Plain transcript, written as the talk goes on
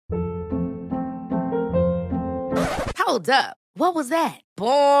Hold up. What was that?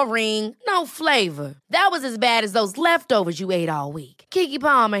 Boring. No flavor. That was as bad as those leftovers you ate all week. Keke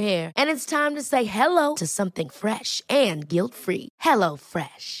Palmer here, and it's time to say hello to something fresh and guilt-free. Hello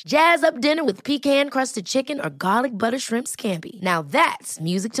Fresh. Jazz up dinner with pecan-crusted chicken or garlic butter shrimp scampi. Now that's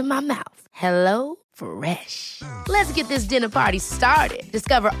music to my mouth. Hello Fresh. Let's get this dinner party started.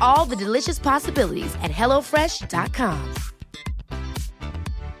 Discover all the delicious possibilities at hellofresh.com.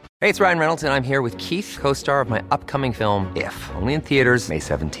 Hey, it's Ryan Reynolds, and I'm here with Keith, co-star of my upcoming film, If, only in theaters May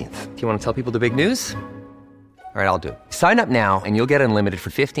 17th. Do you want to tell people the big news? All right, I'll do it. Sign up now and you'll get unlimited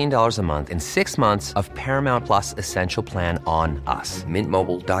for $15 a month and 6 months of Paramount Plus Essential Plan on us.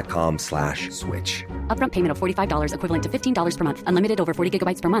 MintMobile.com/switch. Upfront payment of $45 equivalent to $15 per month. Unlimited over 40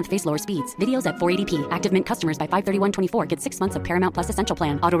 gigabytes per month. Face lower speeds. Videos at 480p. Active Mint customers by 531.24 get 6 months of Paramount Plus Essential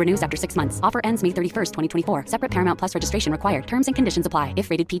Plan. Auto renews after 6 months. Offer ends May 31st, 2024. Separate Paramount Plus registration required. Terms and conditions apply if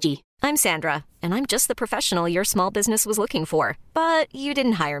rated PG. I'm Sandra, and I'm just the professional your small business was looking for. But you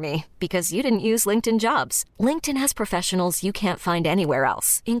didn't hire me because you didn't use LinkedIn Jobs. LinkedIn has professionals you can't find anywhere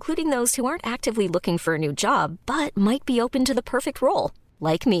else, including those who aren't actively looking for a new job, but might be open to the perfect role,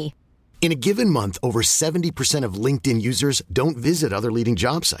 like me. In a given month, over 70% of LinkedIn users don't visit other leading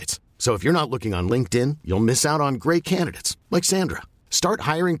job sites. So if you're not looking on LinkedIn, you'll miss out on great candidates like Sandra. Start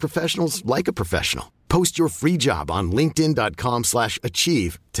hiring professionals like a professional. Post your free job on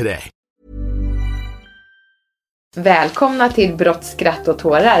linkedin.com/achieve today. Välkomna till Brott, skratt och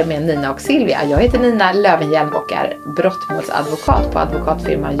tårar med Nina och Silvia. Jag heter Nina Löwenhjelm och är brottmålsadvokat på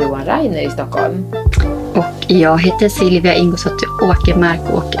advokatfirman Johan Reiner i Stockholm. Och jag heter Silvia Ingosdotter Åkermark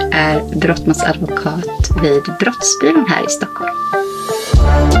och är brottmålsadvokat vid Brottsbyrån här i Stockholm.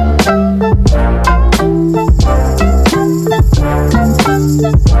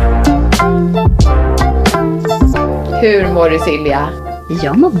 Hur mår du, Silvia?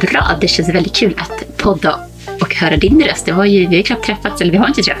 Jag mår bra. Det känns väldigt kul att podda och höra din röst. Vi har ju knappt träffats, eller vi har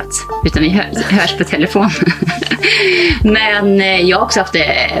inte träffats, utan vi hörs på telefon. Men jag har också haft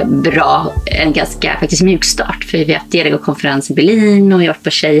en ganska faktiskt mjuk start. För vi har haft deltagarkonferens i Berlin och jag har varit på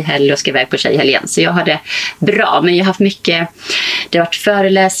tjejhelg och ska iväg på tjejhelg igen. Så jag har det bra, men jag har haft mycket, det har varit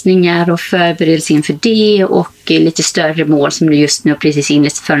föreläsningar och förberedelse inför det och lite större mål som just nu precis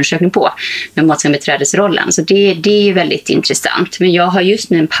inlett förundersökning på med målsägandebiträdesrollen. Så det är väldigt intressant. Men jag har just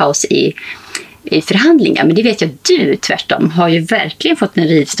nu en paus i förhandlingar, men det vet jag du tvärtom har ju verkligen fått en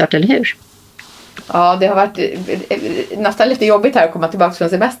rivstart, eller hur? Ja, det har varit nästan lite jobbigt här att komma tillbaka från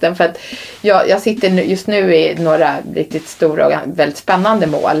semestern för att jag sitter just nu i några riktigt stora och väldigt spännande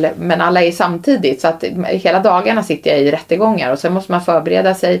mål, men alla är samtidigt så att hela dagarna sitter jag i rättegångar och sen måste man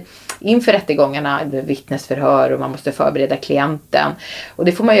förbereda sig inför rättegångarna, vittnesförhör och man måste förbereda klienten och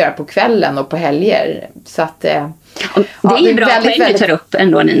det får man göra på kvällen och på helger så att det är ju bra poäng du tar upp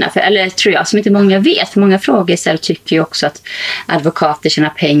ändå, Nina, eller tror jag, som inte många vet. För många frågeställare tycker ju också att advokater tjänar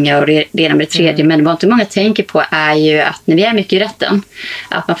pengar och det ena med det tredje. Men vad inte många tänker på är ju att när vi är mycket i rätten,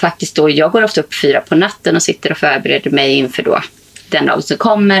 att man faktiskt då, jag går ofta upp 4 på natten och sitter och förbereder mig inför då den dag som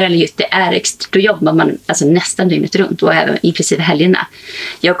kommer, eller just det är extra, då jobbar man alltså nästan dygnet runt och även i princip helgerna.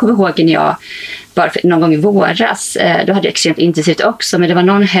 Jag kommer ihåg när jag bara någon gång i våras, då hade jag extremt intensivt också, men det var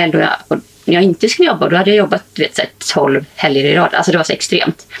någon helg då jag inte skulle jobba, då hade jag jobbat 12 helger i rad. Alltså det var så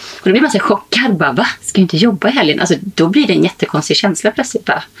extremt. Och då blir man så chockad, bara, va? Ska jag inte jobba i helgen? Alltså då blir det en jättekonstig känsla plötsligt.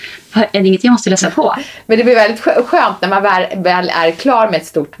 Bara, är det inget jag måste läsa på? Men det blir väldigt skönt när man väl är klar med ett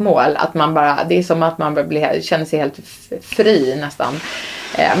stort mål. Att man bara, det är som att man känner sig helt fri nästan.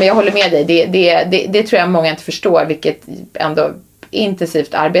 Men jag håller med dig. Det tror jag många inte förstår, vilket ändå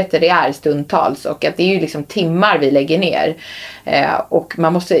intensivt arbete det är stundtals och att det är ju liksom timmar vi lägger ner och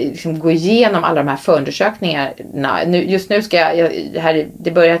man måste liksom gå igenom alla de här förundersökningarna. Just nu ska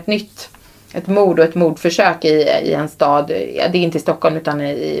det börjar ett mord och ett mordförsök i en stad, det är inte i Stockholm utan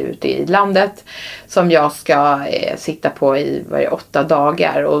ute i landet, som jag ska sitta på i 8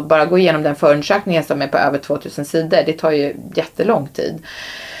 dagar och bara gå igenom den förundersökningen som är på över 2000 sidor. Det tar ju jättelång tid.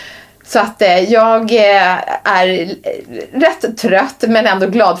 Så att jag är rätt trött men ändå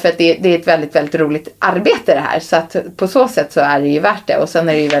glad för att det är ett väldigt, väldigt roligt arbete det här. Så att på så sätt så är det ju värt det. Och sen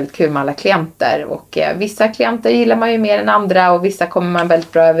är det ju väldigt kul med alla klienter. Och vissa klienter gillar man ju mer än andra och vissa kommer man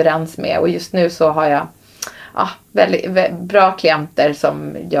väldigt bra överens med. Och just nu så har jag väldigt bra klienter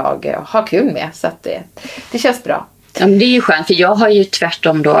som jag har kul med. Så att det känns bra. Ja, men det är ju skönt, för jag har ju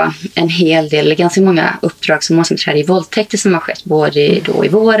tvärtom då en hel del, ganska många uppdrag som måste i våldtäkter som har skett både då i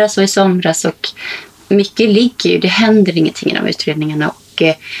våras och i somras, och mycket ligger ju, det händer ingenting i de utredningarna och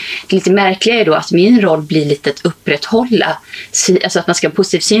det lite märkliga är då att min roll blir lite att upprätthålla, alltså att man ska ha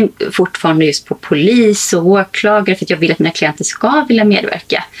positiv syn fortfarande just på polis och åklagare, för att jag vill att mina klienter ska vilja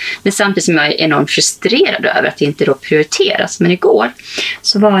medverka. Men samtidigt som jag är enormt frustrerad över att det inte då prioriteras. Men igår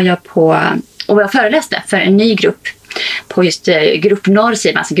så var jag och jag föreläste för en ny grupp på just grupp norr,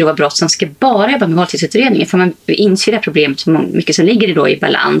 säger man, alltså grova brott som ska bara jobba med våldtäktsutredningen, för man inser det problemet så mycket som ligger då i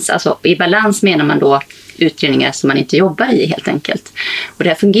balans. Alltså i balans menar man då utredningar som man inte jobbar i helt enkelt. Och det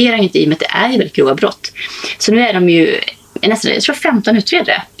här fungerar inte i och med att det är väldigt grova brott. Så nu är de ju nästan, jag tror 15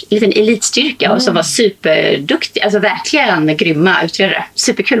 utredare, en liten elitstyrka och som var superduktiga, alltså verkligen grymma utredare.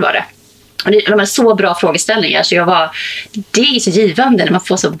 Superkul var det. Och de har så bra frågeställningar, så det är så givande när man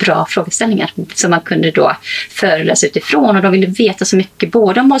får så bra frågeställningar som man kunde då föreläsa utifrån, och de ville veta så mycket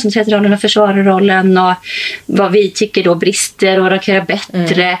både om målsägandebiträderollen och försvararrollen och vad vi tycker då brister och vad de kan göra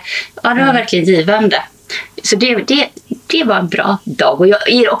bättre. Ja, det var verkligen givande. Så det var en bra dag, och jag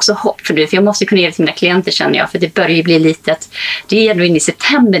ger också hopp för jag måste kunna ge det till mina klienter, känner jag, för det börjar ju bli lite att det är ändå in i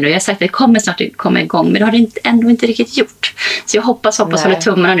september nu. Jag har sagt att det kommer snart komma igång, men det har det ändå inte riktigt gjort. Så jag hoppas hålla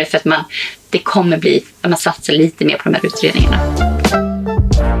tummarna nu för att det kommer bli att man satsar lite mer på de här utredningarna.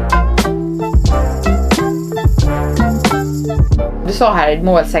 Du sa här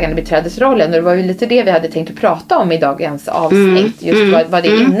målsägandebiträdesrollen, och det var ju lite det vi hade tänkt att prata om i dagens avsnitt. Just vad det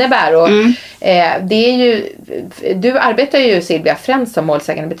innebär. Och det är ju, du arbetar ju, Silvia, främst som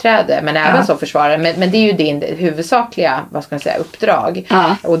målsägandebiträde, men även som försvarare. Men det är ju din huvudsakliga, uppdrag.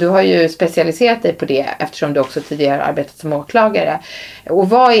 Och du har ju specialiserat dig på det eftersom du också tidigare arbetat som åklagare. Och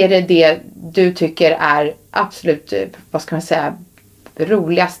vad är det du tycker är absolut,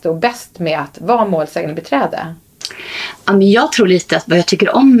 roligast och bäst med att vara målsägandebiträde? Ja, men jag tror lite att vad jag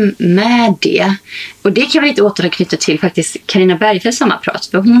tycker om med det, och det kan vi lite återknyta till faktiskt Carina Bergfeldts sommarprat,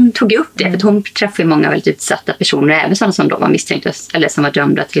 för hon tog upp det, för att hon träffade många väldigt utsatta personer, även sådana som då var misstänkta eller som var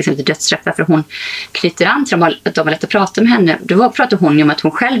dömda till exempel dödsstraff, för hon knyter an till dem, att de var lätt att prata med henne. Då pratade hon om att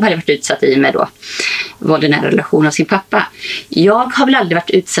hon själv hade varit utsatt i med då våld i nära relation av sin pappa. Jag har väl aldrig varit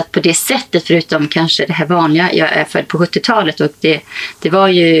utsatt på det sättet, förutom kanske det här vanliga. Jag är född på 70-talet och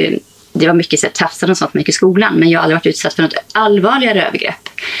det var mycket så tafsande och sånt mycket i skolan, men jag har aldrig varit utsatt för något allvarligare övergrepp.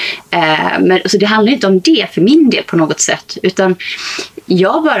 Så det handlar inte om det för min del på något sätt, utan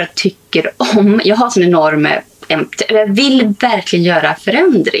jag bara tycker om, jag har sån enorm, jag vill verkligen göra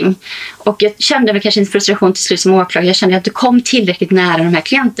förändring. Och jag kände väl kanske inte frustration till slut som åklagare. Jag kände att du kom tillräckligt nära de här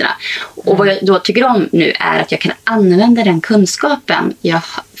klienterna. Och vad jag då tycker om nu är att jag kan använda den kunskapen jag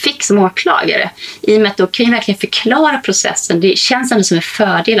fick som åklagare. I och med att då kan jag verkligen förklara processen. Det känns ändå som en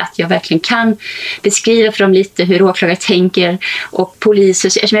fördel att jag verkligen kan beskriva för dem lite hur åklagare tänker. Och poliser,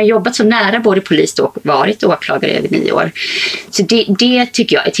 eftersom jag har jobbat så nära både polis och varit åklagare över 9 år. Så det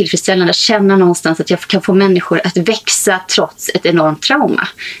tycker jag är tillfredsställande, att känna någonstans att jag kan få människor att växa trots ett enormt trauma.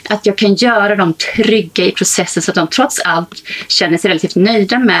 Att jag kan göra dem trygga i processen så att de trots allt känner sig relativt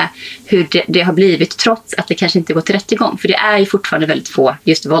nöjda med hur det har blivit, trots att det kanske inte går till rättegång. För det är ju fortfarande väldigt få,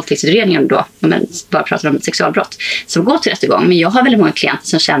 just våldtäktsutredningen då, om man bara pratar om sexualbrott, som går till rättegång. Men jag har väldigt många klienter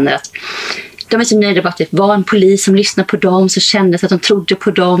som känner att de är så nöjda med att det var en polis som lyssnade på dem, så kändes att de trodde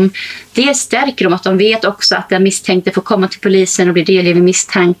på dem. Det stärker dem, att de vet också att den misstänkte får komma till polisen och bli delgiven vid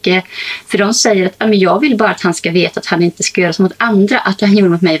misstanke. För de säger att jag vill bara att han ska veta att han inte ska göra som mot andra, att han gjorde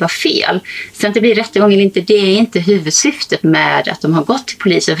mot mig var fel. Sen att det blir rättegång eller inte, det är inte huvudsyftet med att de har gått till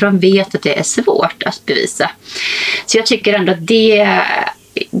polisen, för de vet att det är svårt att bevisa. Så jag tycker ändå att det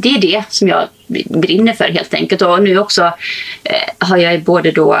är det som jag brinner för helt enkelt. Och nu också har jag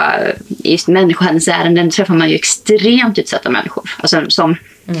både då just människohandelsärenden, träffar man ju extremt utsatta människor. Alltså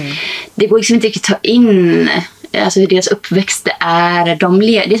det går liksom inte riktigt ta in alltså hur deras uppväxt är. Det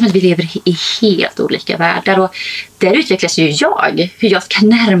är som att vi lever i helt olika världar, och där utvecklas ju hur jag kan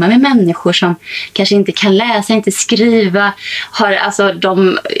närma mig människor som kanske inte kan läsa, inte skriva,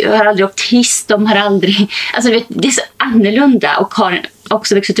 de har aldrig autist, de har aldrig, det är så annorlunda, och har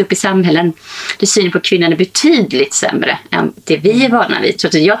också vuxit upp i samhällen där synen på kvinnan är betydligt sämre än det vi är vana vid. Så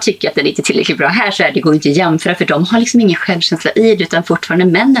att jag tycker att det är inte tillräckligt bra här, så det går inte att jämföra, för de har liksom ingen självkänsla i det, utan fortfarande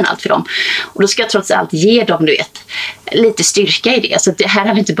männen allt för dem. Och då ska jag trots allt ge dem lite styrka i det. Så det här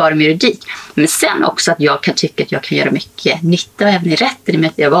handlar inte bara om juridik, men sen också att jag kan tycka att jag kan göra mycket nytta även i rätten, i och med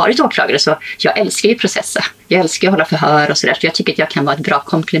att jag har varit åklagare, så jag älskar ju processa. Jag älskar att hålla förhör och sådär, så jag tycker att jag kan vara ett bra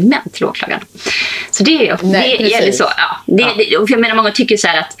komplement till åklagaren. Så det gäller så. Ja. Och jag menar, många tycker så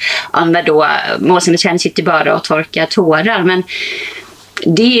här att målsägandebiträden sitter bara och torkar tårar, men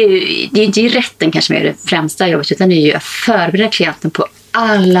det är inte i rätten kanske med det främsta jobbet, utan det är ju att förbereda klienten på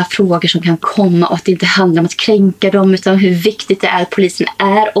alla frågor som kan komma och att det inte handlar om att kränka dem utan hur viktigt det är att polisen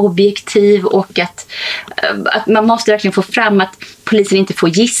är objektiv och att man måste verkligen få fram att polisen inte får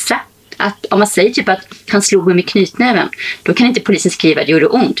gissa. Att om man säger typ att han slog mig med knytnäven, då kan inte polisen skriva att det gjorde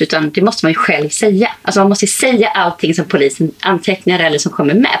ont, utan det måste man ju själv säga. Alltså man måste säga allting som polisen antecknar eller som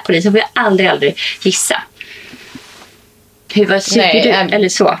kommer med. Polisen får ju aldrig gissa. Vad tycker du? Eller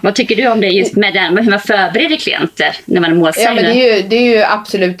så. Vad tycker du om det just med den, hur man förbereder klienter när man är målsägande? Ja, men det är ju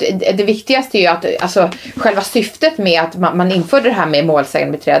absolut, det viktigaste är ju att alltså, själva syftet med att man införde det här med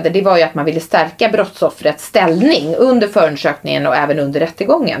målsägandebiträde, det var ju att man ville stärka brottsoffrets ställning under förundersökningen och även under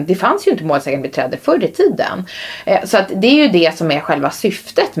rättegången. Det fanns ju inte målsägandebiträde förr i tiden. Så att det är ju det som är själva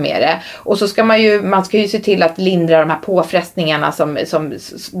syftet med det. Och så ska man ska ju se till att lindra de här påfrestningarna som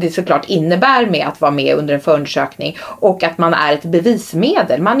det såklart innebär med att vara med under en förundersökning, och att man är ett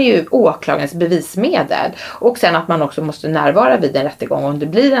bevismedel. Man är ju åklagarens bevismedel. Och sen att man också måste närvara vid en rättegång om det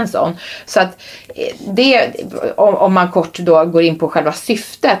blir en sån. Så att det, om man kort då går in på själva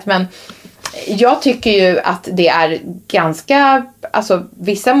syftet. Men jag tycker ju att det är ganska, alltså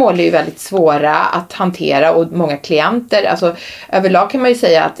vissa mål är ju väldigt svåra att hantera och många klienter, alltså överlag kan man ju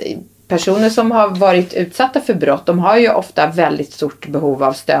säga att personer som har varit utsatta för brott, de har ju ofta väldigt stort behov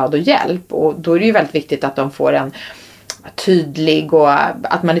av stöd och hjälp, och då är det ju väldigt viktigt att de får en tydlig och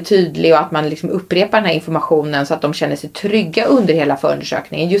att man är tydlig och att man liksom upprepar den här informationen så att de känner sig trygga under hela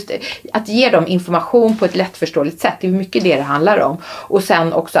förundersökningen. Just att ge dem information på ett lättförståeligt sätt, det är mycket det handlar om. Och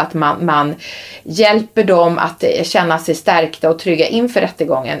sen också att man hjälper dem att känna sig stärkta och trygga inför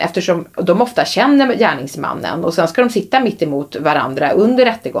rättegången, eftersom de ofta känner gärningsmannen och sen ska de sitta mitt emot varandra under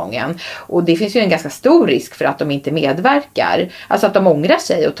rättegången, och det finns ju en ganska stor risk för att de inte medverkar, alltså att de ångrar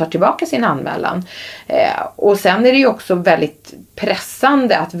sig och tar tillbaka sin anmälan. Och sen är det ju också väldigt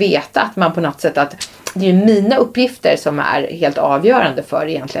pressande att veta att man på något sätt, att det är mina uppgifter som är helt avgörande för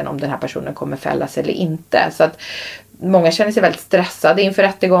egentligen om den här personen kommer fällas eller inte. Så att många känner sig väldigt stressade inför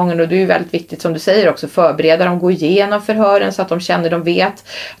rättegången, och det är ju väldigt viktigt som du säger också, förbereda dem, gå igenom förhören så att de känner, de vet,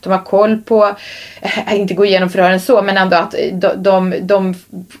 att de har koll på, inte gå igenom förhören så, men ändå att de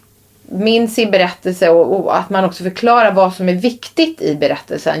minns sin berättelse, och att man också förklarar vad som är viktigt i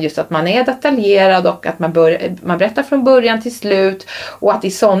berättelsen, just att man är detaljerad och att man berättar från början till slut, och att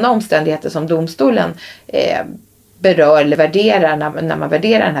i sådana omständigheter som domstolen berör eller värderar när man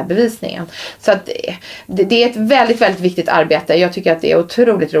värderar den här bevisningen. Så att det är ett väldigt, väldigt viktigt arbete. Jag tycker att det är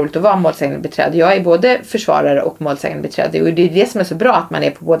otroligt roligt att vara målsägandebiträde. Jag är både försvarare och målsägandebiträde, och det är det som är så bra, att man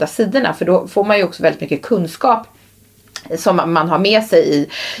är på båda sidorna, för då får man ju också väldigt mycket kunskap som man har med sig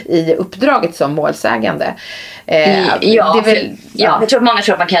i uppdraget som målsägande. Jag tror många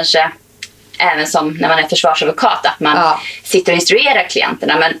tror att man kanske, även som när man är försvarsadvokat, att man sitter och instruerar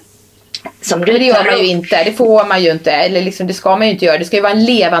klienterna, men som du, det gör man ju inte, det får man ju inte, eller liksom, det ska man ju inte göra. Det ska ju vara en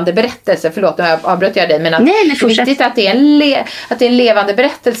levande berättelse. Förlåt, nu avbröt jag dig, men att det är viktigt att det är en levande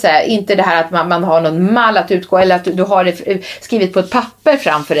berättelse, inte det här att man har någon mall att utgå, eller att du har det skrivit på ett papper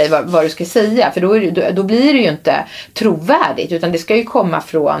framför dig vad du ska säga, för då blir det ju inte trovärdigt, utan det ska ju komma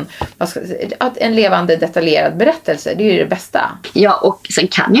från en levande detaljerad berättelse. Det är ju det bästa. Ja, och sen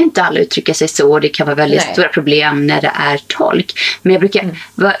kan ju inte alla uttrycka sig så, det kan vara väldigt stora problem när det är tolk. Men jag brukar,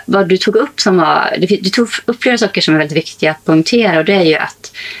 vad du tog upp du tog upp flera saker som är väldigt viktiga att poängtera, och det är ju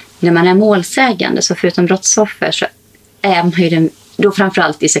att när man är målsägande, så förutom brottsoffer, så är man ju då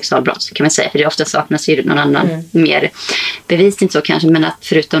framförallt i sexualbrott, kan man säga, för det ofta saknas ju någon annan mer bevisning så kanske, men att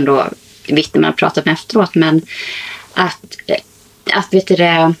förutom då vittnen man har pratat med efteråt, men att vet du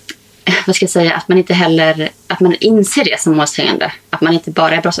det, vad ska jag säga, att man inte heller, att man inser det som målsägande, att man inte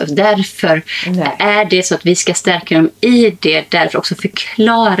bara är brottsoffer. Därför är det så att vi ska stärka dem i det, därför också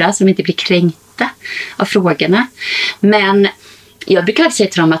förklara så de inte blir kränkta av frågorna. Men jag brukar säga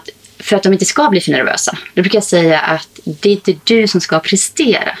till dem att för att de inte ska bli för nervösa, då brukar jag säga att det är inte du som ska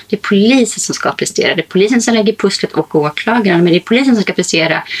prestera. Det är polisen som ska prestera. Det är polisen som lägger pusslet och åklagaren. Men det är polisen som ska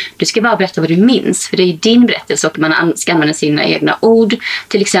prestera. Du ska bara berätta vad du minns. För det är din berättelse, och man ska använda sina egna ord.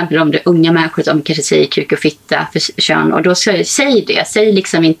 Till exempel om det är unga människor som kanske säger kuk och fitta för kön. Och då säg det. Säg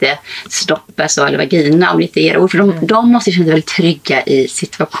liksom inte stoppa så eller vagina om det inte är era ord. För de måste känna sig väldigt trygga i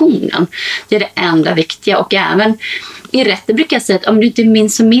situationen. Det är det enda viktiga. Och även i rätten brukar jag säga att om du inte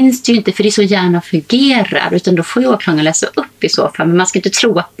minns så minns du inte, för det så gärna fungerar, utan då får ju åklagaren läsa upp i så fall. Men man ska inte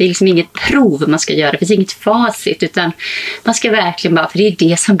tro att det är liksom inget prov man ska göra, det finns inget facit, utan man ska verkligen bara, för det är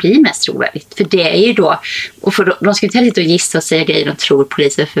det som blir mest trovärdigt. För det är ju då, och för de ska inte heller sitta och gissa och säga grejer de tror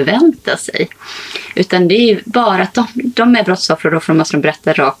polisen förväntar sig, utan det är ju bara att de är brottsoffer, och då får de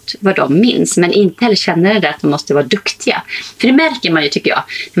berätta rakt vad de minns, men inte heller känner det där att de måste vara duktiga. För det märker man ju, tycker jag,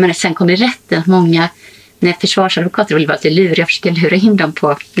 när man sen kommer i rätten, att många när försvarsadvokater vill vara lite luriga och försöka lura in dem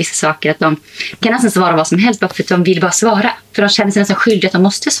på vissa saker, att de kan nästan svara vad som helst bara för att de vill bara svara. För de känner sig nästan skyldiga att de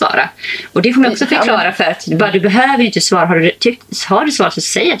måste svara. Och det får man också förklara för att du behöver ju inte svara. Har du svarat så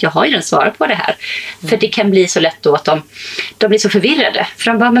säg att jag har ju redan svarat på det här. För det kan bli så lätt då att de blir så förvirrade.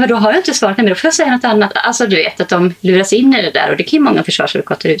 För de bara, men då har jag inte svarat, men då får jag säga något annat. Alltså du vet att de luras in i det där och det kan ju många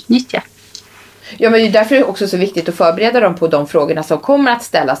försvarsadvokater utnyttja. Ja, men det är därför är det också så viktigt att förbereda dem på de frågorna som kommer att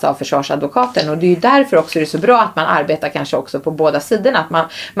ställas av försvarsadvokaten. Och det är ju därför också det är så bra att man arbetar kanske också på båda sidorna.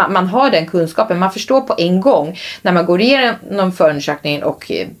 Att man har den kunskapen. Man förstår på en gång när man går igenom förundersökningen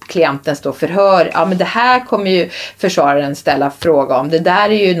och klienten står förhör. Ja, men det här kommer ju försvararen ställa fråga om. Det där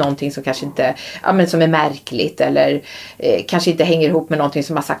är ju någonting som kanske inte, ja, men som är märkligt eller kanske inte hänger ihop med någonting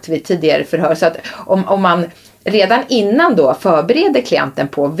som har sagt vid tidigare förhör. Så att om man redan innan då förbereder klienten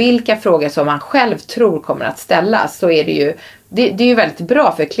på vilka frågor som man själv tror kommer att ställas, så är det ju, det är ju väldigt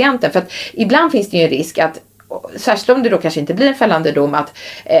bra för klienten. För att ibland finns det ju en risk att, särskilt om det då kanske inte blir en fällande dom, att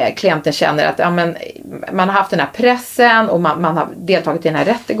klienten känner att ja, men, man har haft den här pressen och man har deltagit i den här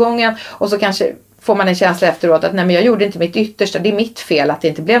rättegången och så kanske får man en känsla efteråt att nej, men jag gjorde inte mitt yttersta, det är mitt fel att det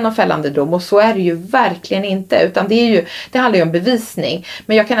inte blev någon fällande dom. Och så är det ju verkligen inte, utan det handlar ju om bevisning.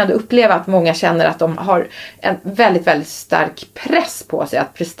 Men jag kan ändå uppleva att många känner att de har en väldigt, väldigt stark press på sig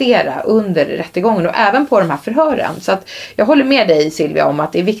att prestera under rättegången och även på de här förhören. Så att jag håller med dig, Silvia, om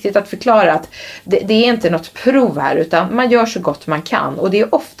att det är viktigt att förklara att det är inte något prov här, utan man gör så gott man kan. Och det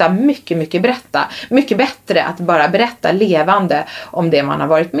är ofta mycket, mycket bättre att bara berätta levande om det man har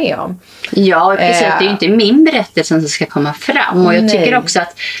varit med om. Ja, precis. Det är ju inte min berättelse som ska komma fram. Och jag tycker också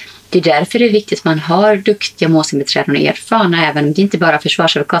att det är därför det är viktigt att man har duktiga målsägandebiträden och erfarna. Även om det inte bara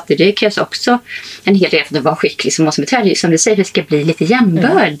försvarsadvokater. Det krävs också en hel del för att vara skicklig som målsägandebiträde. Som du säger, det ska bli lite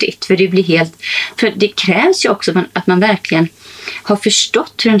jämbördigt. För det krävs ju också att man verkligen har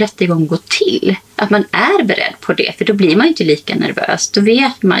förstått hur en rättegång går till. Att man är beredd på det. För då blir man inte lika nervös. Då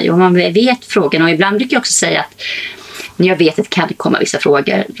vet man ju, och man vet frågan. Och ibland brukar jag också säga att när jag vet att det kan komma vissa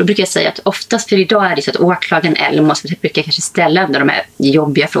frågor, då brukar jag säga att oftast, för idag är det så att åklagaren eller målsägandebiträdet brukar kanske ställa under de här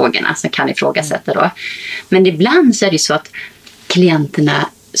jobbiga frågorna som kan ifrågasätta då. Men ibland så är det så att klienterna,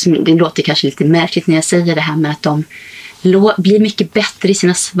 det låter kanske lite märkligt när jag säger det här, men att de blir mycket bättre i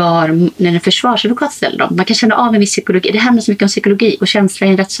sina svar när en försvarsadvokat ställer dem. Man kan känna av en viss psykologi. Det handlar så mycket om psykologi och känsla i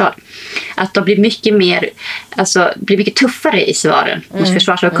en rättssal. Att de blir mycket mer, alltså blir mycket tuffare i svaren hos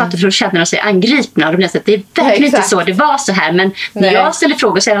försvarsadvokater, för då känner de sig angripna. Och de att det är verkligen inte så, det var så här. Men när jag ställer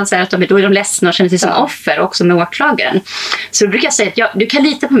frågor så är de så här att då är de ledsna och känner sig som offer, också med åklagaren. Så då brukar jag säga att du kan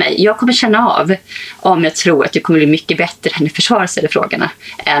lita på mig. Jag kommer känna av om jag tror att du kommer bli mycket bättre när försvaret ställer frågorna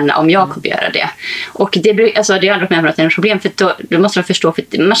än om jag kommer göra det. Och det är aldrig med att det är problem, för då måste de förstå,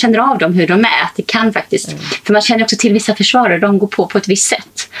 för man känner av dem hur de är, att det kan faktiskt, för man känner också till vissa försvarare, de går på ett visst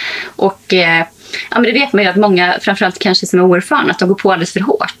sätt. Och ja, men det vet man ju att många, framförallt kanske som är oerfarna, att de går på alldeles för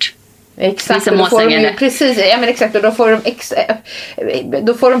hårt. Exakt, och då får de ju, precis, ja, men exakt, och då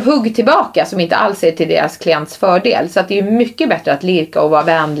får de hugg tillbaka som inte alls är till deras klients fördel. Så att det är ju mycket bättre att lirka och vara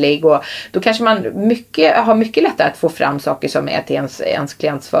vänlig, och då kanske man har mycket lättare att få fram saker som är till ens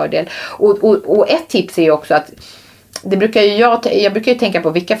klients fördel. Och ett tips är ju också att jag brukar ju tänka på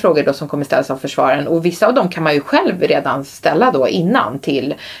vilka frågor då som kommer ställas av försvararen, och vissa av dem kan man ju själv redan ställa då innan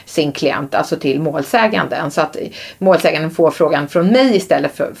till sin klient, alltså till målsäganden, så att målsäganden får frågan från mig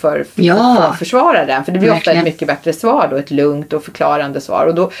istället för försvararen, för det blir ofta ett mycket bättre svar då, ett lugnt och förklarande svar,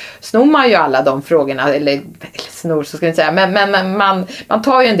 och då snor man ju alla de frågorna, eller snor så ska jag inte säga, men man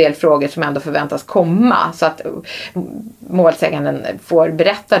tar ju en del frågor som ändå förväntas komma, så att målsäganden får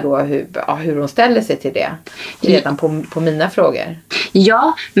berätta då hur hon ställer sig till det redan på mina frågor.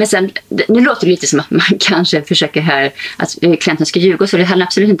 Ja, men sen nu låter det lite som att man kanske försöker här att klienten ska ljuga, så det handlar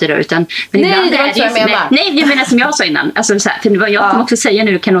absolut inte då, utan men nej, det var inte vad jag menar. Nej, jag menar som jag sa innan, alltså så här, för vad jag kommer också säga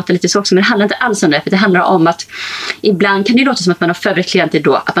nu kan låta lite så också, men det handlar inte alls om det, för det handlar om att ibland kan det låta som att man har förberett klienter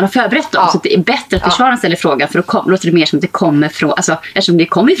då, att man har förberett dem, så att det är bättre att försvararen ställer frågan, för då låter det mer som att det kommer från, alltså eftersom det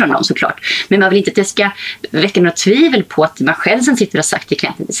kommer från dem såklart, men man vill inte att det ska väcka några tvivel på att man själv sen sitter och sagt till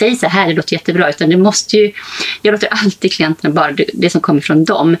klienten, säg så här, det låter jättebra, utan det måste ju, jag låter alltid klienterna bara det som kommer från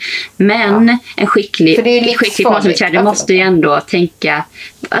dem. Men en skicklig målsägandebiträde måste ju ändå tänka,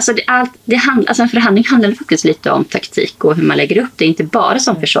 alltså en förhandling handlar faktiskt lite om taktik och hur man lägger upp det, inte bara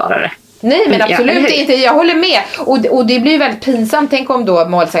som försvarare. Nej, men absolut inte. Jag håller med. Och det blir väldigt pinsamt. Tänk om då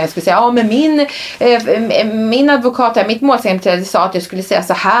målsägaren skulle säga, men min advokat, mitt målsägare sa att jag skulle säga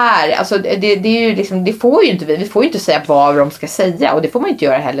så här. Alltså det är ju liksom, det får ju inte vi får ju inte säga vad de ska säga, och det får man inte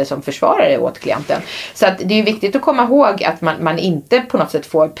göra heller som försvarare åt klienten. Så att det är ju viktigt att komma ihåg att man inte på något sätt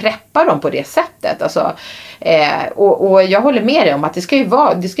får preppa dem på det sättet. Alltså, och jag håller med dig om att det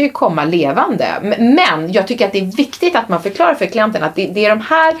ska ju komma levande. Men jag tycker att det är viktigt att man förklarar för klienten att det är de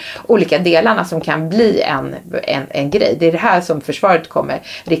här olika delarna som kan bli en grej. Det är det här som försvaret kommer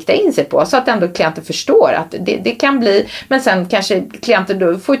rikta in sig på, så att ändå klienten förstår att det kan bli, men sen kanske klienten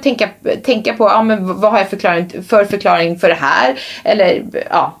då får tänka på, men vad har jag för förklaring för det här, eller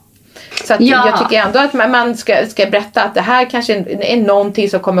så att jag tycker ändå att man ska berätta att det här kanske är någonting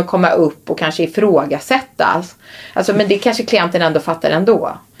som kommer komma upp och kanske ifrågasättas. Alltså, men det kanske klienten ändå fattar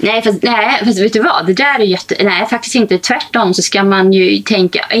ändå. Nej, fast vet du vad? Det där är nej, faktiskt inte. Tvärtom så ska man ju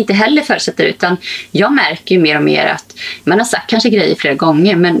tänka, inte heller förutsätta, utan jag märker ju mer och mer att man har sagt kanske grejer flera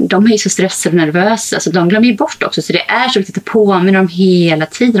gånger, men de är ju så stressade och nervösa så de glömmer ju bort också. Så det är så viktigt att påminna dem hela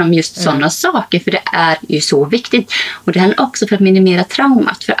tiden om just sådana saker, för det är ju så viktigt. Och det handlar också för att minimera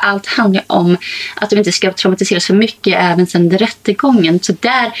traumat, för allt handlar om att de inte ska traumatiseras för mycket även sen rättegången. Så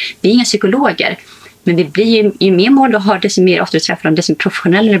där, vi är inga psykologer. Men det blir ju mer mål du har, desto mer ofta du träffar dem, desto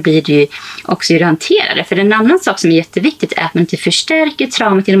professionellare blir det ju också att hantera det. För en annan sak som är jätteviktigt är att man inte förstärker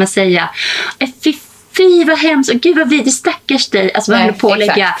traumat genom att säga fy vad hemskt, och gud vad vidrigt, stackars dig. Alltså man håller på att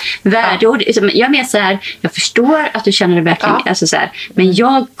lägga värdeord. Jag är mer så här, jag förstår att du känner det verkligen, alltså så här, men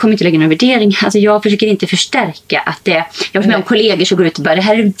jag kommer inte lägga någon värdering. Alltså jag försöker inte förstärka att det, jag har varit med om kollegor som går ut och bara, det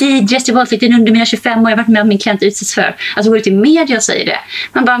här är det vidrigaste våldtäkten under mina 25 år jag har varit med om min klient utsätts för. Alltså går ut i media och säger det.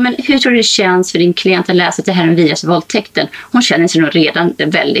 Man bara, men hur tror du det känns för din klient att läsa att det här är den vidrigaste våldtäkten? Hon känner sig nog redan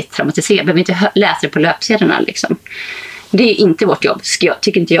väldigt traumatiserad, behöver inte läsa det på löpsedlarna liksom. Det är inte vårt jobb,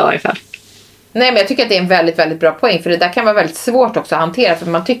 tycker inte jag i alla fall. Nej, men jag tycker att det är en väldigt, väldigt bra poäng. För det där kan vara väldigt svårt också att hantera. För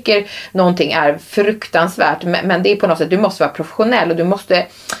man tycker någonting är fruktansvärt. Men det är på något sätt, du måste vara professionell. Och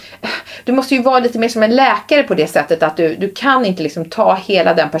du måste ju vara lite mer som en läkare på det sättet. Att du kan inte liksom ta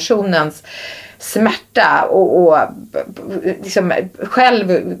hela den personens smärta och liksom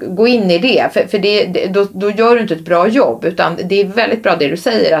själv gå in i det. För då gör du inte ett bra jobb. Utan det är väldigt bra det du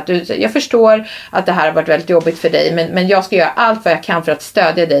säger. Att jag förstår att det här har varit väldigt jobbigt för dig. Men jag ska göra allt vad jag kan för att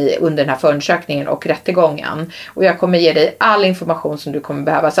stödja dig under den här förundersökningen och rättegången. Och jag kommer ge dig all information som du kommer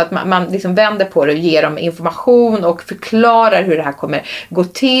behöva. Så att man liksom vänder på det och ger dem information och förklarar hur det här kommer gå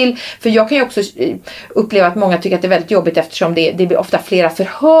till. För jag kan ju också uppleva att många tycker att det är väldigt jobbigt eftersom det blir ofta flera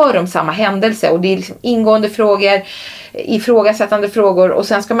förhör om samma händelse. Och det är liksom ingående frågor, ifrågasättande frågor, och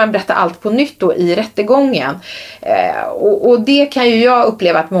sen ska man berätta allt på nytt då i rättegången. Och det kan ju jag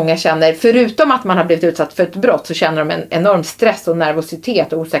uppleva att många känner, förutom att man har blivit utsatt för ett brott, så känner de en enorm stress och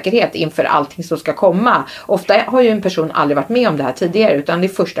nervositet och osäkerhet inför allting som ska komma. Ofta har ju en person aldrig varit med om det här tidigare, utan det är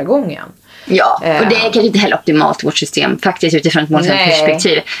första gången. Ja, och det är kanske inte heller optimalt vårt system faktiskt utifrån ett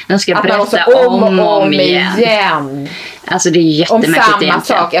målsägningsperspektiv. De ska berätta om igen. Alltså det är jättemärkligt om samma egentligen.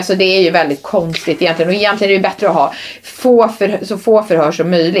 Sak, alltså det är ju väldigt konstigt egentligen. Och egentligen är det ju bättre att ha så få förhör som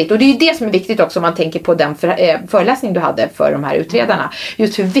möjligt. Och det är ju det som är viktigt också om man tänker på den föreläsning du hade för de här utredarna.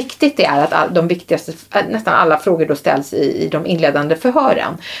 Just hur viktigt det är att de viktigaste, nästan alla frågor då ställs i de inledande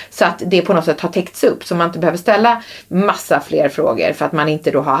förhören. Så att det på något sätt har täckts upp, så man inte behöver ställa massa fler frågor för att man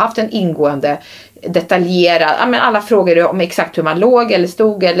inte då har haft en ingående detaljerad, alla frågor om exakt hur man låg eller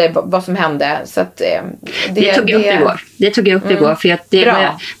stod eller vad som hände. Så att det tog jag upp igår. För att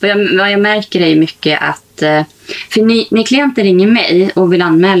vad jag märker är mycket att för när klienter ringer mig och vill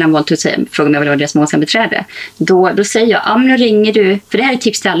anmäla en våldtäkt, frågar mig vad det var deras målsägandebiträde, då säger jag, men då ringer du, för det här är ett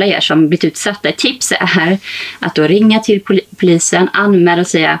tips till alla er som blivit utsatta. Ett tips är att då ringa till polisen, anmäla och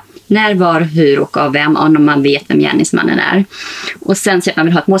säga när, var, hur och av vem, om man vet vem gärningsmannen är. Och sen säger att man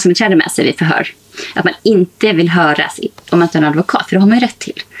vill ha ett målsägandebiträde med sig vid förhör. Att man inte vill höras om man inte har en advokat, för det har man ju rätt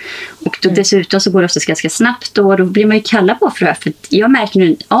till. Och då dessutom så går det också ganska snabbt då blir man ju kallad på förhör. För jag märker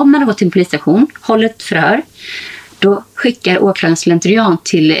nu, om man har gått till en polisstation, håller ett förhör, då skickar åklagaren slentrian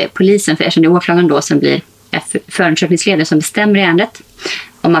till polisen, för eftersom det är åklagaren då som blir förundersökningsledare som bestämmer ärendet,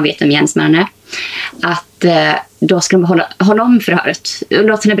 om man vet vem gärningsmannen är, att då ska de hålla om förhöret och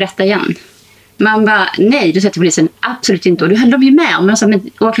låta henne berätta igen. Man bara, nej, då säger polisen absolut inte. Och det höll de ju med om.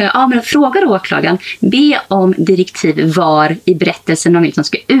 Men frågar åklagaren, be om direktiv var i berättelsen de vill som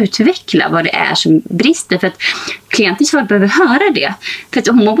ska utveckla vad det är som brister. För att klienten så behöver höra det. För att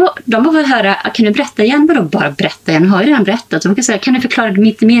de behöver höra, kan du berätta igen? Vadå bara berätta igen? Har jag redan berättat? Så man kan säga, kan du förklara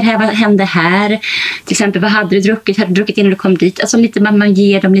lite mer här? Vad hände här? Till exempel, vad hade du druckit? Hade du druckit innan du kom dit? Alltså lite, man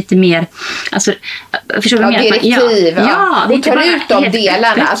ger dem lite mer, alltså, förstår du vad jag menar? Direktiv. Ja, och tar ut de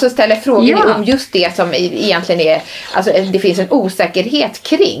delarna. Alltså ställer frågor om just det som egentligen är, alltså det finns en osäkerhet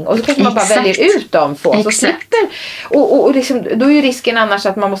kring. Och så kanske man bara väljer ut de få. Så slipper, och liksom, då är ju risken annars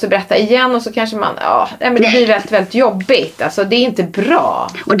att man måste berätta igen och så kanske man, men det blir väldigt, väldigt jobbigt. Alltså det är inte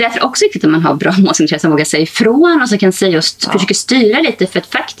bra. Och därför är också viktigt att man har bra målsägare som vågar säga ifrån och så kan säga just försöka styra lite, för att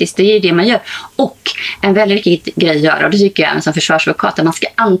faktiskt det är ju det man gör. Och en väldigt viktig grej att göra, och det tycker jag även som försvarsadvokat, att man ska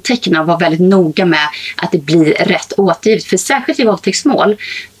anteckna och vara väldigt noga med att det blir rätt återgivet. För särskilt i våldtäktsmål,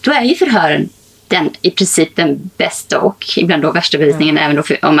 då är ju förhören i princip den bästa och ibland då värsta bevisningen, även då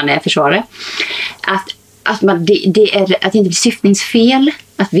om man är försvarare. Att det inte blir syftningsfel,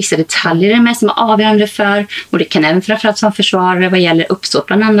 att vissa detaljer är med som är avgörande för, och det kan även framförallt som försvarare vad gäller uppsåt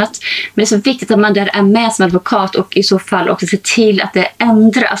bland annat. Men det är så viktigt att man där är med som advokat och i så fall också se till att det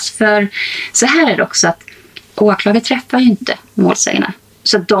ändras. För så här är det också att åklagare träffar ju inte målsägarna.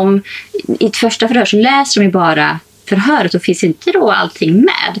 Så att i ett första förhör så läser de ju bara förhöret och finns inte då allting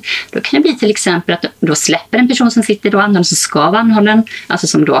med. Då kan det bli till exempel att då släpper en person som sitter då anhållen, som ska vara anhållen, alltså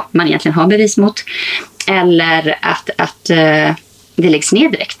som då man egentligen har bevis mot, eller att det läggs ner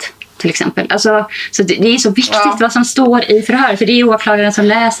direkt till exempel. Alltså, så det är så viktigt vad som står i förhör, för det är åklagaren som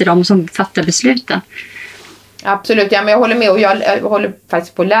läser dem som fattar besluten. Absolut, ja, men jag håller med, och jag håller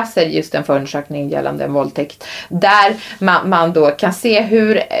faktiskt på att läsa just en förundersökning gällande en våldtäkt där man då kan se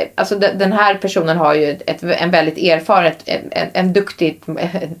hur, alltså den här personen har ju en väldigt erfaren,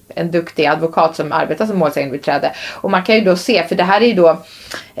 en duktig advokat som arbetar som målsägandebiträde, och man kan ju då se, för det här är ju då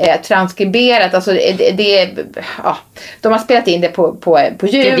transkriberat, alltså de har spelat in det på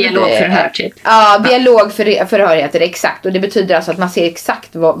ljud. Det är dialogförhör typ. Ja, dialogförhör heter det, exakt, och det betyder alltså att man ser exakt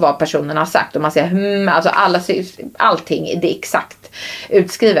vad personen har sagt, och man ser alltså allting, det är exakt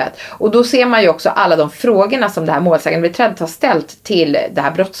utskrivet. Och då ser man ju också alla de frågorna som det här målsägandebiträdet har ställt till det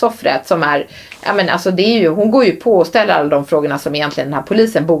här brottsoffret, som är, alltså det är ju, hon går ju på och ställer alla de frågorna som egentligen den här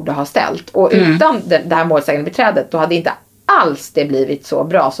polisen borde ha ställt. Och utan det här målsägandebiträdet, då hade inte alls det blivit så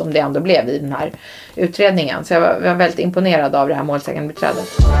bra som det ändå blev i den här utredningen. Så jag var väldigt imponerad av det här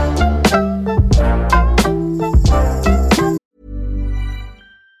målsägandebiträdet.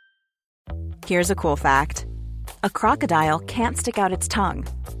 Here's a cool fact. A crocodile can't stick out its tongue.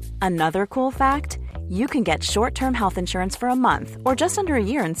 Another cool fact, you can get short-term health insurance for a month or just under a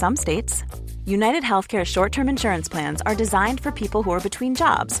year in some states. United Healthcare short-term insurance plans are designed for people who are between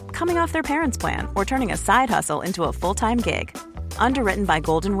jobs, coming off their parents' plan, or turning a side hustle into a full-time gig. Underwritten by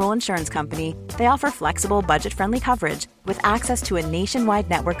Golden Rule Insurance Company, they offer flexible, budget-friendly coverage with access to a nationwide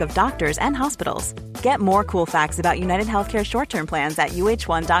network of doctors and hospitals. Get more cool facts about United Healthcare short-term plans at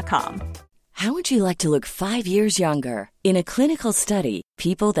uh1.com. How would you like to look 5 years younger? In a clinical study,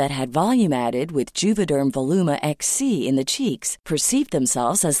 people that had volume added with Juvederm Voluma XC in the cheeks perceived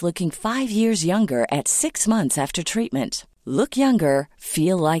themselves as looking 5 years younger at 6 months after treatment. Look younger,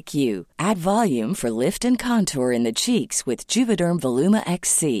 feel like you. Add volume for lift and contour in the cheeks with Juvederm Voluma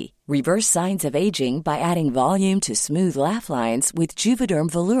XC. Reverse signs of aging by adding volume to smooth laugh lines with Juvederm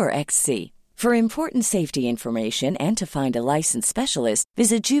Volure XC. For important safety information and to find a licensed specialist,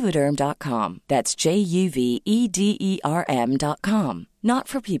 visit Juvederm.com. That's JUVEDERM.com. Not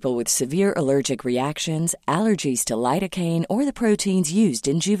for people with severe allergic reactions, allergies to lidocaine, or the proteins used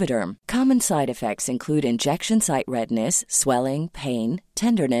in Juvederm. Common side effects include injection site redness, swelling, pain,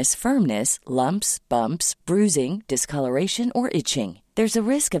 tenderness, firmness, lumps, bumps, bruising, discoloration, or itching. There's a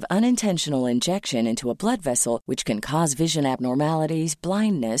risk of unintentional injection into a blood vessel, which can cause vision abnormalities,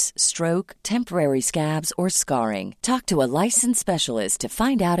 blindness, stroke, temporary scabs, or scarring. Talk to a licensed specialist to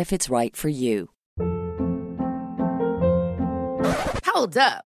find out if it's right for you. Hold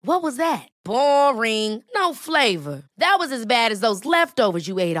up. What was that? Boring. No flavor. That was as bad as those leftovers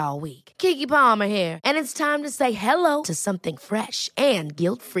you ate all week. Keke Palmer here, and it's time to say hello to something fresh and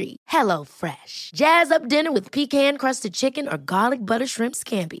guilt-free. Hello Fresh. Jazz up dinner with pecan-crusted chicken or garlic butter shrimp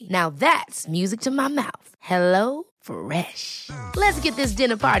scampi. Now that's music to my mouth. Hello Fresh. Let's get this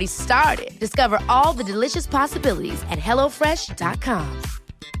dinner party started. Discover all the delicious possibilities at hellofresh.com.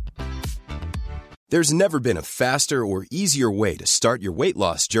 There's never been a faster or easier way to start your weight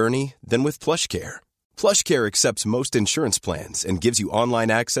loss journey than with PlushCare. PlushCare accepts most insurance plans and gives you online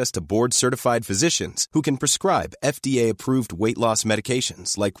access to board-certified physicians who can prescribe FDA-approved weight loss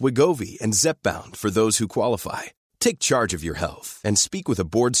medications like Wegovy and Zepbound for those who qualify. Take charge of your health and speak with a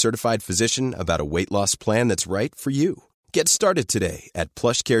board-certified physician about a weight loss plan that's right for you. Get started today at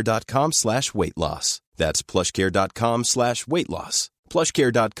plushcare.com/weightloss. That's plushcare.com/weight-loss.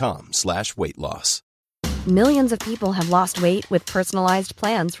 plushcare.com/weight-loss. Millions of people have lost weight with personalized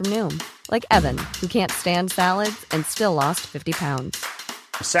plans from Noom. Like Evan, who can't stand salads and still lost 50 pounds.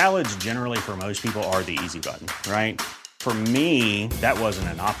 Salads generally for most people are the easy button, right? For me, that wasn't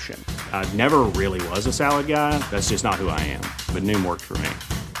an option. I never really was a salad guy. That's just not who I am. But Noom worked for me.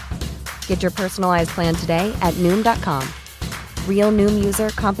 Get your personalized plan today at Noom.com. Real Noom user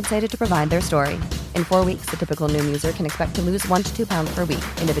compensated to provide their story. In 4 weeks, the typical Noom user can expect to lose 1 to 2 pounds per week.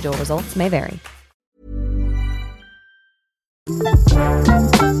 Individual results may vary.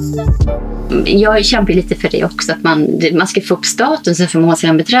 Jag kämpar lite för det också, att man ska få upp statusen för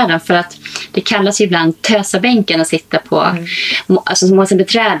målsägandebiträden, för att det kallas ju ibland tösabänken att sitta på alltså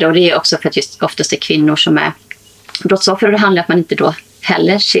målsägandebiträde, och det är också för att just oftast är kvinnor som är brottsoffer, och det handlar om att man inte då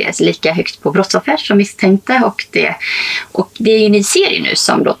heller ses lika högt på brottsoffer som misstänkta, och det är ju en ny serie nu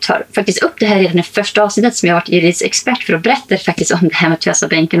som då tar faktiskt upp det här redan i första avsnittet, som jag har varit juridisk expert för att berätta faktiskt om det här med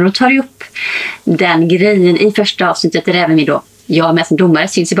tösabänken, och de tar ju upp den grejen i första avsnittet, där även vi då, jag med som domare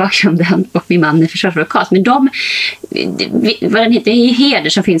syns i bakgrunden och min man är försvarsadvokat. Men vad den heter, det är Heder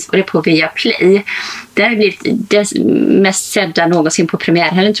som finns på Viaplay. Det har blivit det mest sedda någonsin på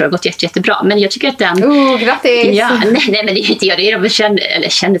premiärhelgen, tror jag. Det har gått jättebra. Men jag tycker att den... grattis! Ja, nej, men det är inte jag. Det är de kända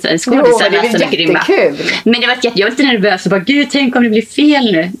skådisarna som är grymma. Men det var jag var lite nervös och bara, gud, tänk om det blir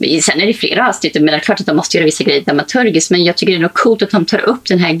fel nu. Sen är det flera avsnitt, men det är klart att de måste göra vissa grejer dramaturgiskt. Men jag tycker det är nog coolt att de tar upp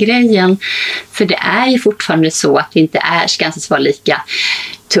den här grejen. För det är ju fortfarande så att det inte ska anses vara lika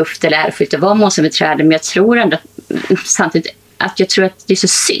tufft eller ärofyllt att vara målsägandebiträde, men jag tror ändå samtidigt att jag tror att det är så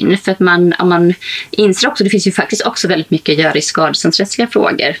synd, för att om man inser också, det finns ju faktiskt också väldigt mycket att göra i skadeståndsrättsliga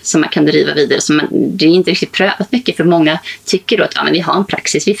frågor som man kan driva vidare, som det är inte riktigt prövat mycket, för många tycker då att men vi har en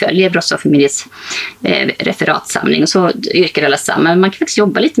praxis, vi följer brottsoffermediets referatsamling och så yrkar alla samma, men man kan faktiskt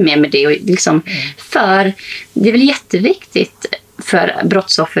jobba lite mer med det, och liksom, för det är väl jätteviktigt för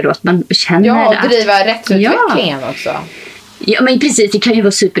brottsoffer då att man känner att driva rättsutvecklingen också. Ja, men precis, det kan ju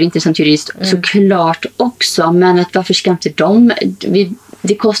vara superintressant juridiskt såklart också, men att varför ska inte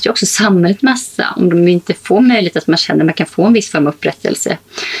det kostar ju också samhället massa om de inte får möjlighet att man känner att man kan få en viss form av upprättelse.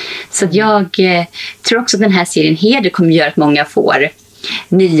 Så att jag tror också att den här serien Heder kommer göra att många får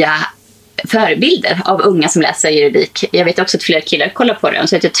nya förebilder av unga som läser juridik. Jag vet också att fler killar kollar på den,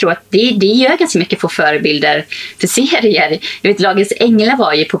 så att jag tror att det gör ganska mycket för förebilder för serier. Jag vet, Lagens Änglar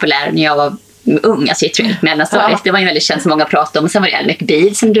var ju populär när jag var ung, alltså jag tror att mellanstadiet. Det var ju väldigt känt som många pratade om. Och sen var det mycket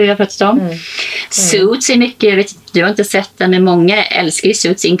bil som du har pratat om. Suits är mycket, jag vet, du har inte sett den, men många älskar ju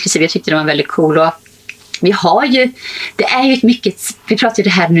Suits, inklusive jag tyckte den var väldigt cool. Och vi har ju, det är ju ett mycket, vi pratar ju det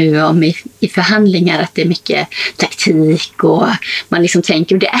här nu om i förhandlingar, att det är mycket taktik och man liksom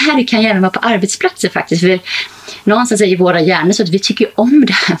tänker, och det här kan gärna vara på arbetsplatser faktiskt, för någonstans är ju våra hjärnor så att vi tycker om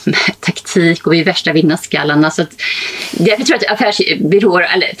det här med taktik och vi är värsta vinnarskallarna, så att jag tror att affärsbyråer,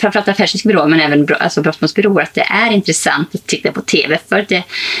 eller framförallt affärsbyråer, men även alltså brottmålsbyråer, att det är intressant att titta på tv, för att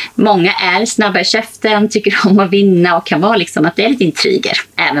många är snabba i käften, tycker om att vinna och kan vara liksom att det är lite intriger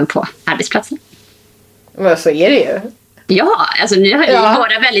även på arbetsplatsen. Men så är det ju. Ja, alltså nu har vi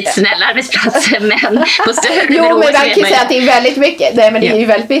våra väldigt snälla arbetsplatser, men på större Jo, men man kan säga att det är väldigt mycket, det är ju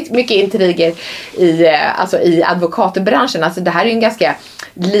väldigt mycket intriger i advokatbranschen. Alltså det här är ju en ganska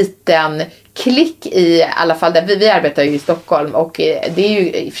liten klick i alla fall där vi arbetar ju i Stockholm, och det är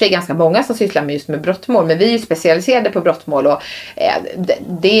ju i och för sig ganska många som sysslar med just med brottmål, men vi är ju specialiserade på brottmål, och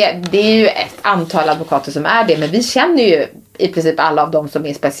det är ju ett antal advokater som är det, men vi känner ju i princip alla av dem som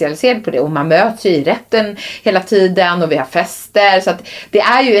är specialiserade på det, och man möts ju i rätten hela tiden och vi har fester, så att det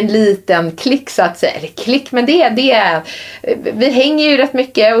är ju en liten klick, så att säga, eller klick, men vi hänger ju rätt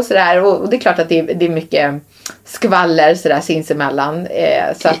mycket och sådär, och det är klart att det är mycket skvaller sådär sinsemellan,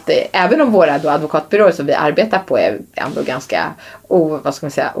 så att även om våra advokatbyråer som vi arbetar på är ändå ganska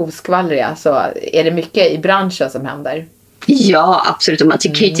oskvallriga, så är det mycket i branschen som händer. Ja, absolut, och man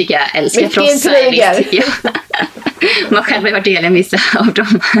tycker jag älskar frossar. Ja. Man själv har varit del i vissa av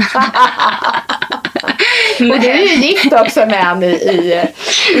dem. Och du är ju gift också med en i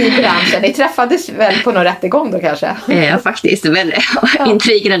branschen. Ni träffades väl på någon rättegång då kanske? Ja, faktiskt. Men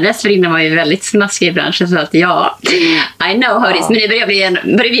intrigerna dessförinnan var ju väldigt smaskiga i branschen, så att I know how it is. Men nu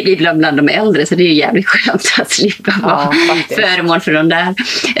börjar vi bli bland de äldre, så det är ju jävligt skönt att slippa vara föremål för de där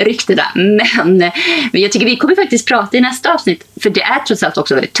ryktena. Men jag tycker vi kommer faktiskt prata i nästa avsnitt, för det är trots allt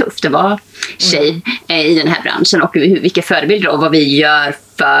också väldigt tufft att vara tjej i den här branschen, och vilka förebilder och vad vi gör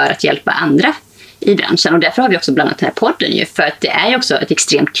för att hjälpa andra i branschen. Och därför har vi också bland annat den här podden ju, för att det är ju också ett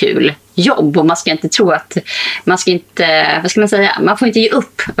extremt kul jobb, och man ska inte tro att man får inte ge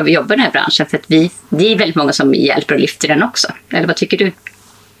upp av att jobba i den här branschen, för att det är väldigt många som hjälper och lyfter den också. Eller vad tycker du?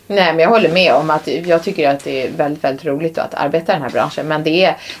 Nej, men jag håller med om att jag tycker att det är väldigt, väldigt roligt att arbeta i den här branschen. Men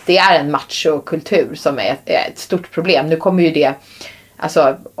det är en machokultur som är ett stort problem. Nu kommer ju det,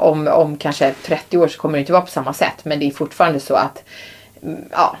 alltså om kanske 30 år så kommer det inte vara på samma sätt. Men det är fortfarande så att,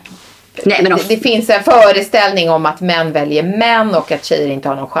 ja... Nej, men det finns en föreställning om att män väljer män och att tjejer inte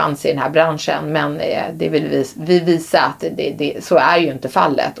har någon chans i den här branschen. Men det vill vi visa att så är ju inte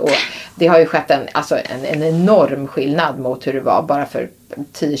fallet. Och det har ju skett en enorm skillnad mot hur det var bara för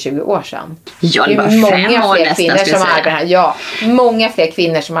 10-20 år sedan. Ja, det är många fler kvinnor som arbetar. Ja, många fler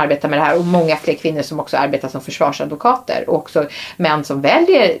kvinnor som arbetar med det här och många fler kvinnor som också arbetar som försvarsadvokater och också män som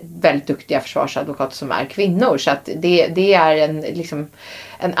väljer väldigt duktiga försvarsadvokater som är kvinnor. Så att det är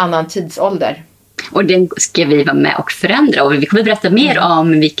en annan tidsålder. Och den ska vi vara med och förändra. Och vi kommer berätta mer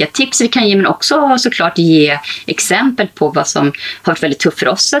om vilka tips vi kan ge, men också såklart ge exempel på vad som har varit väldigt tufft för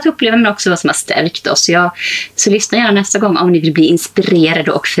oss att uppleva, men också vad som har stärkt oss. Så lyssna gärna nästa gång om ni vill bli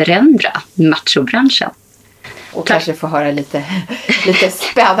inspirerade och förändra machobranschen. Och kanske få höra lite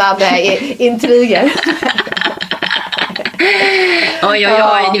spännande intriger. Oj,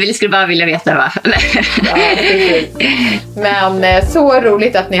 det skulle bara vilja veta, va? Men så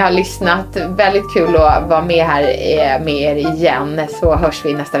roligt att ni har lyssnat. Väldigt kul att vara med här med er igen. Så hörs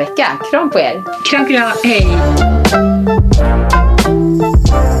vi nästa vecka. Kram på er. Kram, hej.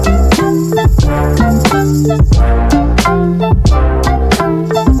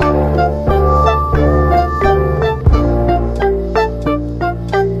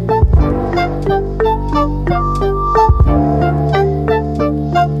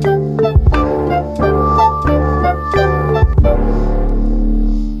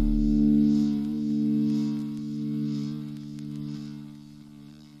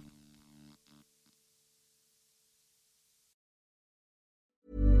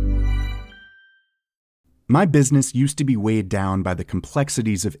 My business used to be weighed down by the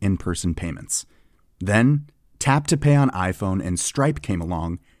complexities of in-person payments. Then, Tap to Pay on iPhone and Stripe came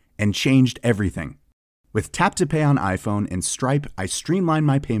along and changed everything. With Tap to Pay on iPhone and Stripe, I streamlined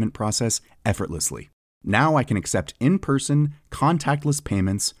my payment process effortlessly. Now I can accept in-person, contactless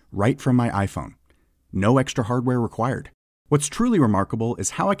payments right from my iPhone. No extra hardware required. What's truly remarkable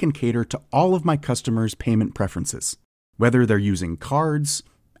is how I can cater to all of my customers' payment preferences. Whether they're using cards,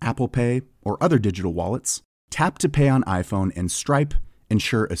 Apple Pay, or other digital wallets, Tap to Pay on iPhone and Stripe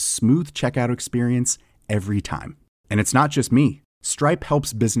ensure a smooth checkout experience every time. And it's not just me. Stripe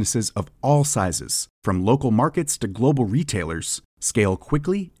helps businesses of all sizes, from local markets to global retailers, scale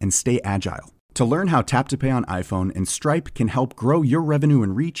quickly and stay agile. To learn how Tap to Pay on iPhone and Stripe can help grow your revenue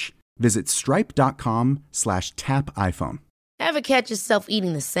and reach, visit stripe.com/tapiphone. Ever catch yourself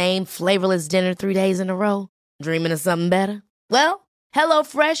eating the same flavorless dinner 3 days in a row? Dreaming of something better? Well,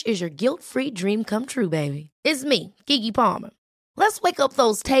 HelloFresh is your guilt-free dream come true, baby. It's me, Keke Palmer. Let's wake up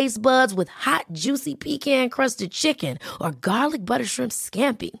those taste buds with hot, juicy pecan-crusted chicken or garlic butter shrimp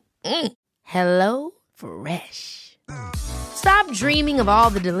scampi. Hello Fresh. Stop dreaming of all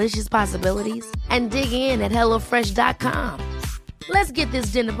the delicious possibilities and dig in at HelloFresh.com. Let's get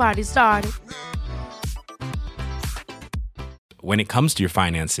this dinner party started. When it comes to your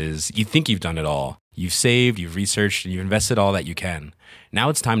finances, you think you've done it all. You've saved, you've researched, and you've invested all that you can. Now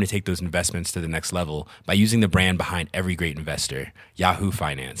it's time to take those investments to the next level by using the brand behind every great investor, Yahoo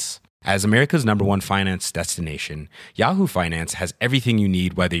Finance. As America's #1 finance destination, Yahoo Finance has everything you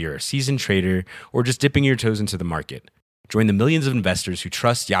need, whether you're a seasoned trader or just dipping your toes into the market. Join the millions of investors who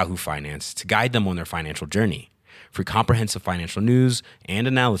trust Yahoo Finance to guide them on their financial journey. For comprehensive financial news and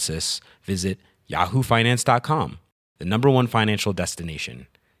analysis, visit yahoofinance.com, the #1 financial destination,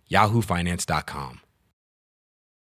 yahoofinance.com.